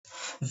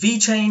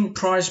Vechain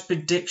price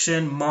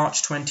prediction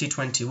March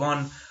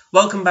 2021.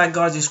 Welcome back,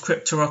 guys. It's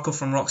Crypto Rocko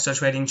from Rockstar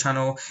Trading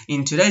Channel.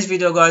 In today's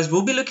video, guys,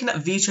 we'll be looking at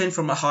Vechain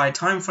from a high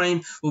time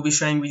frame. We'll be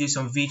sharing with you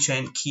some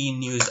Vechain key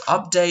news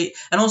update,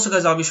 and also,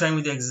 guys, I'll be sharing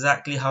with you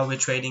exactly how we're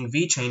trading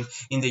Vechain.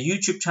 In the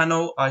YouTube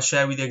channel, I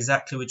share with you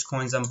exactly which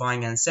coins I'm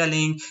buying and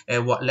selling,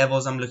 what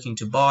levels I'm looking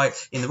to buy.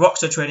 In the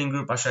Rockstar Trading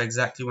group, I share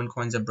exactly when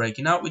coins are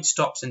breaking out, with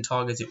stops and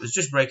targets. It was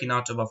just breaking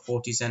out above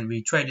 40 cents.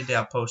 We traded it.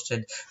 I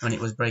posted when it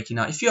was breaking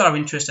out. If you are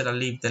interested, I'll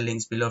leave the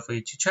links below for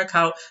you to check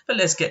out. But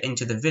let's get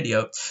into the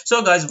video.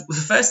 So, guys, the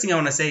first thing I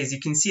want to say is you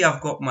can see I've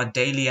got my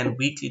daily and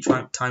weekly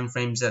time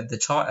frames at the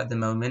chart at the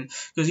moment,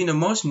 because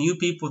most new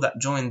people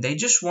that join, they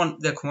just want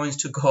their coins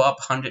to go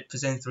up 100%,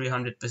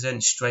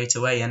 300% straight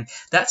away, and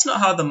that's not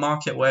how the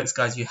market works,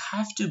 guys. You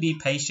have to be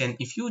patient.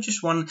 If you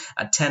just want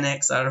a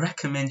 10x, I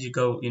recommend you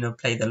go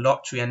play the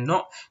lottery and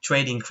not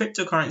trading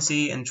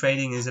cryptocurrency. And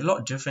trading is a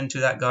lot different to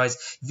that,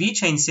 guys.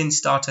 Vechain since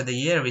start of the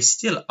year is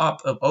still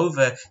up of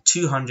over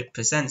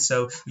 200%,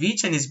 so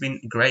Vechain has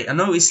been great. I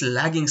know it's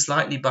lagging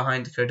slightly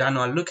behind Cardano.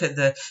 I look at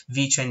the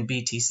Vechain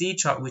BTC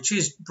chart, which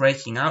is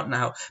breaking out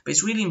now, but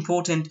it's really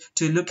important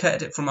to look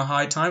at it from a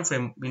high time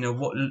frame.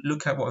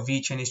 Look at what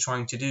Vechain is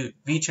trying to do.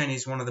 Vechain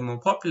is one of the more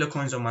popular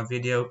coins on my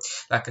video.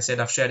 Like I said,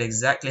 I've shared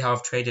exactly how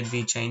I've traded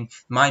Vechain.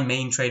 My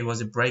main trade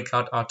was a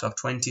breakout out of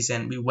 20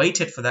 cents. We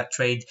waited for that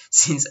trade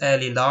since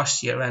early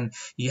last year, and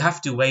you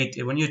have to wait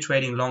when you're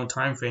trading long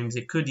time frames.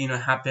 It could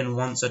happen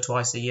once or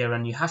twice a year,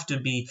 and you have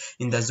to be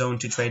in the zone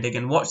to trade.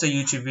 Again, watch the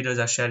YouTube videos.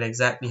 I shared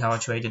exactly how I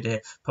traded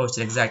it,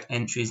 posted exact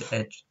entries,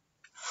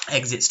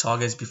 exits,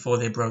 targets before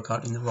they broke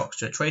out in the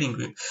Rockstar Trading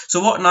group. So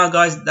what now,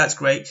 guys? That's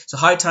great. So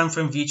high time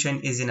frame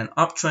Vechain is in an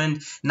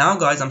uptrend now,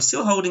 guys. I'm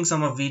still holding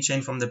some of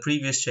Vechain from the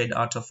previous trade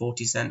out of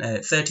 30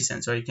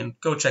 cents. So you can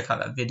go check out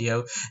that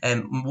video.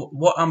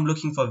 What I'm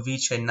looking for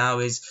Vechain now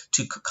is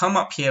to come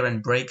up here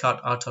and break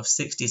out of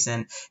 60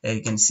 cents.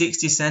 Again,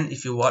 60 cents,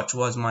 if you watch,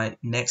 was my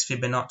next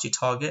Fibonacci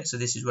target. So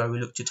this is where we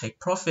look to take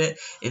profit.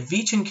 If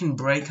Vechain can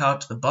break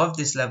out above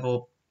this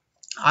level,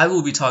 I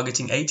will be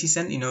targeting 80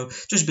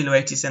 cents, just below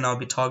 80 cents I'll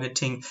be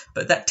targeting.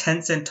 But that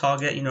 10-cent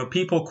target,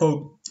 people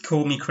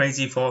call me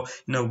crazy for,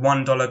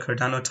 $1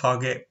 Cardano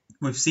target.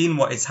 We've seen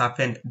what has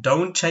happened.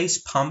 Don't chase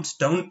pumps.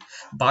 Don't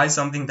buy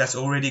something that's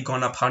already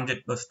gone up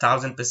 100 or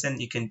 1,000%.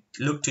 You can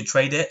look to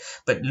trade it,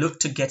 but look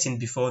to get in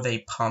before they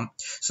pump.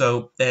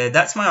 So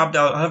that's my update.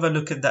 I'll have a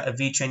look at that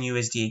Vechain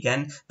USD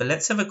again. But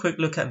let's have a quick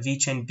look at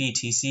Vechain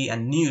BTC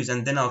and news,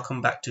 and then I'll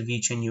come back to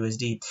Vechain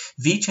USD.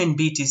 Vechain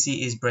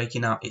BTC is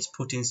breaking out. It's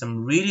putting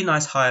some really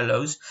nice higher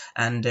lows.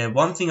 And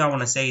one thing I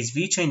want to say is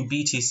Vechain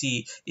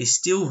BTC is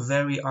still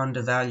very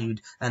undervalued.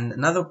 And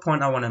another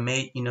point I want to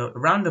make,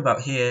 around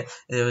about here,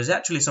 there was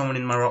actually someone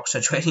in my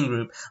Rockstar Trading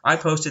group. I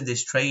posted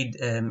this trade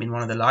in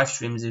one of the live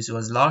streams. This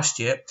was last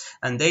year,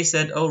 and they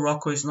said, oh,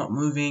 Rocko is not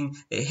moving.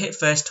 It hit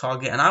first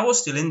target, and I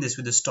was still in this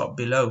with the stop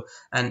below,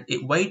 and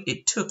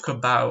it took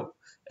about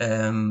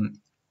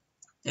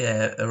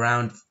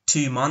around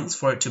 2 months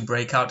for it to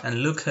break out.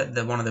 And look at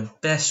one of the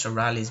best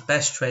rallies,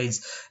 best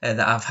trades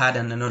that I've had.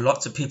 And I know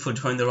lots of people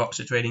joined the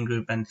Rockstar Trading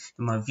group, and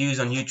my views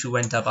on YouTube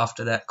went up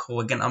after that call.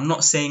 Again, I'm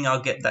not saying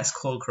I'll get that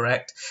call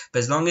correct, but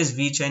as long as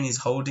Vechain is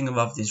holding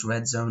above this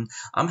red zone,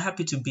 I'm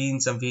happy to be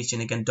in some Vechain.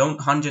 Again, don't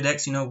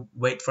 100x,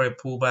 wait for a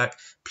pullback.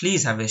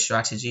 Please have a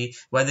strategy.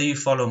 Whether you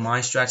follow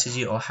my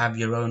strategy or have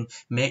your own,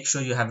 make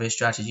sure you have a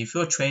strategy. If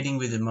you're trading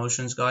with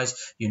emotions,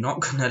 guys, you're not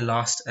gonna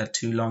last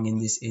too long in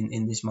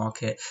this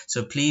market.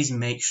 So please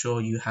make sure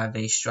you have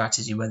a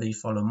strategy. Whether you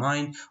follow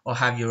mine or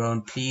have your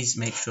own, please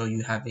make sure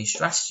you have a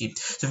strategy.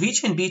 So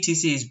Vechain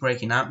BTC is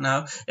breaking out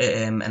now,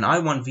 and I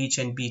want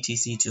Vechain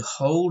BTC to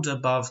hold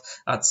above,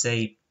 I'd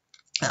say,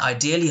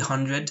 ideally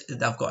 100.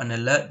 I've got an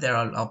alert there.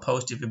 I'll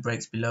post if it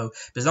breaks below.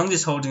 But as long as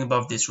it's holding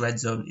above this red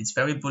zone, it's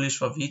very bullish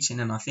for Vechain,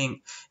 and I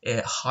think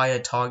higher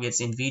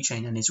targets in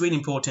Vechain. And it's really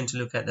important to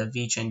look at the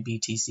Vechain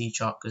BTC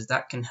chart, because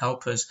that can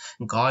help us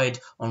guide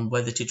on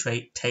whether to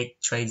take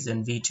trades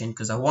in Vechain.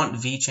 Because I want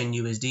Vechain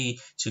USD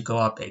to go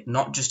up,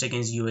 not just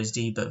against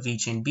USD, but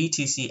Vechain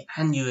BTC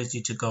and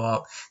USD to go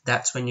up.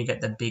 That's when you get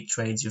the big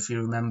trades. If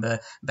you remember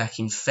back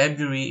in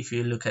February, if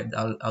you look at,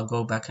 I'll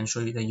go back and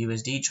show you the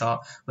USD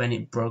chart. When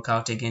it broke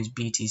out against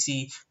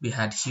BTC, we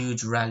had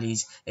huge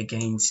rallies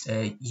against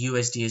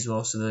USD as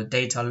well. So the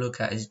data I look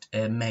at is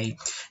May.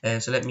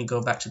 So let me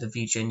go back to the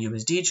Vechain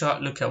USD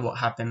chart. Look at what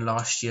happened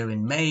last year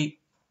in May.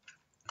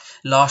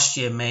 Last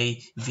year,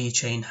 May,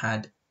 Vechain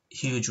had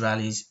huge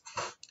rallies.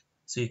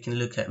 So you can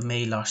look at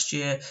May last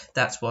year.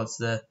 That was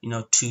the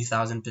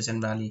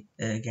 2000% rally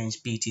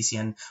against BTC,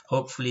 and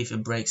hopefully if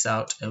it breaks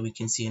out, we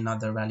can see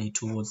another rally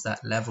towards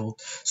that level.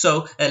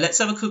 So let's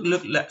have a quick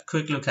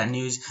look at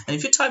news. And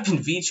if you type in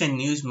Vechain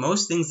news,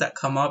 most things that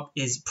come up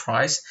is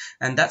price,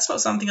 and that's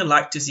not something I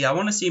like to see. I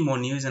want to see more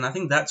news, and I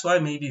think that's why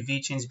maybe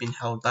Vechain's been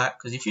held back.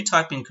 Because if you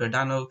type in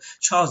Cardano,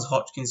 Charles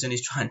Hodgkinson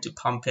is trying to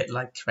pump it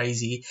like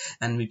crazy,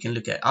 and we can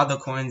look at other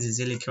coins,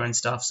 Zilliqa and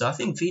stuff. So I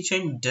think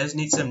Vechain does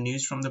need some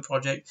news from the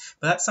project.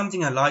 But that's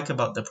something I like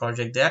about the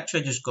project. They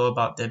actually just go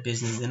about their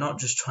business. They're not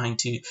just trying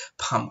to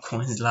pump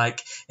coins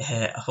like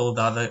all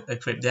the other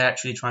crypto. They're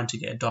actually trying to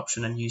get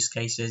adoption and use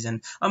cases.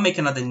 And I'll make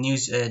another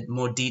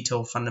more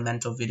detailed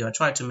fundamental video. I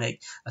try to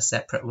make a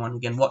separate one.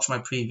 Again, watch my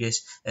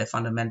previous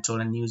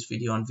fundamental and news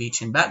video on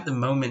Vechain. But at the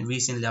moment,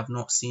 recently, I've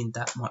not seen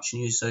that much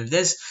news. So if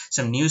there's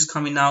some news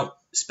coming out,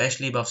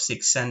 especially above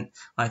 6 cent,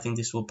 I think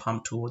this will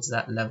pump towards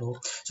that level.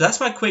 So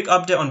that's my quick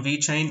update on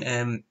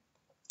Vechain.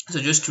 So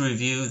just to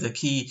review, the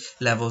key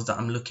levels that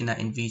I'm looking at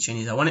in Vechain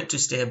is I want it to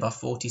stay above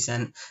 40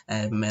 cent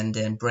and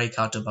then break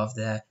out above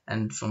there.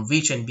 And from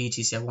Vechain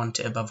BTC, I want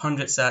it above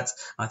 100 sats.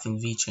 I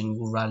think Vechain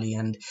will rally,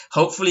 and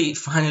hopefully it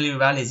finally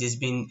rallies. It's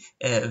been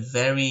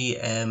very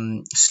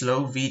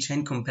slow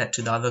Vechain compared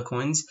to the other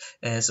coins.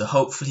 So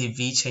hopefully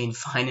Vechain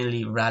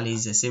finally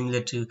rallies,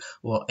 similar to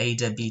what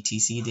ADA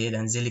BTC did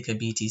and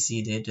Zilliqa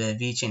BTC did.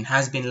 Vechain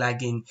has been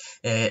lagging.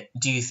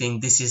 Do you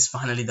think this is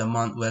finally the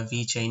month where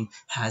Vechain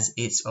has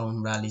its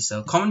own rally?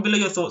 So comment below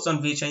your thoughts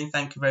on Vechain.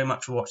 Thank you very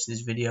much for watching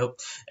this video.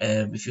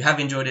 If you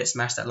have enjoyed it,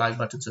 smash that like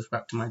button,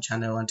 subscribe to my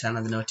channel, and turn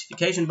on the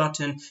notification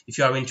button. If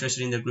you are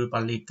interested in the group,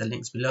 I'll leave the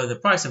links below. The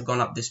price have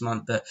gone up this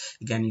month, but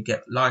again, you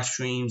get live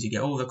streams, you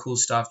get all the cool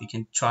stuff. You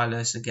can trial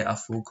us and get our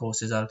full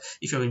courses.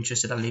 If you're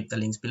interested, I'll leave the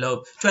links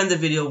below. To end the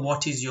video,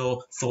 what is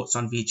your thoughts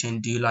on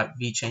Vechain? Do you like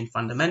Vechain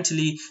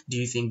fundamentally? Do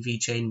you think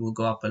Vechain will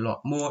go up a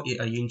lot more?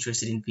 Are you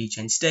interested in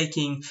Vechain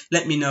staking?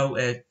 Let me know.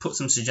 Put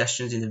some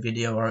suggestions in the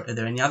video, or are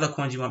there any other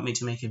coins you want me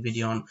to make a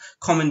video on?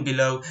 Comment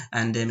below,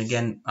 and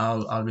again,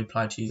 I'll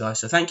reply to you guys.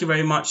 So thank you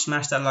very much.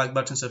 Smash that like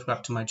button,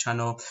 subscribe to my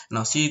channel, and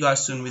I'll see you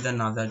guys soon with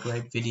another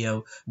great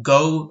video.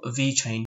 Go Vechain.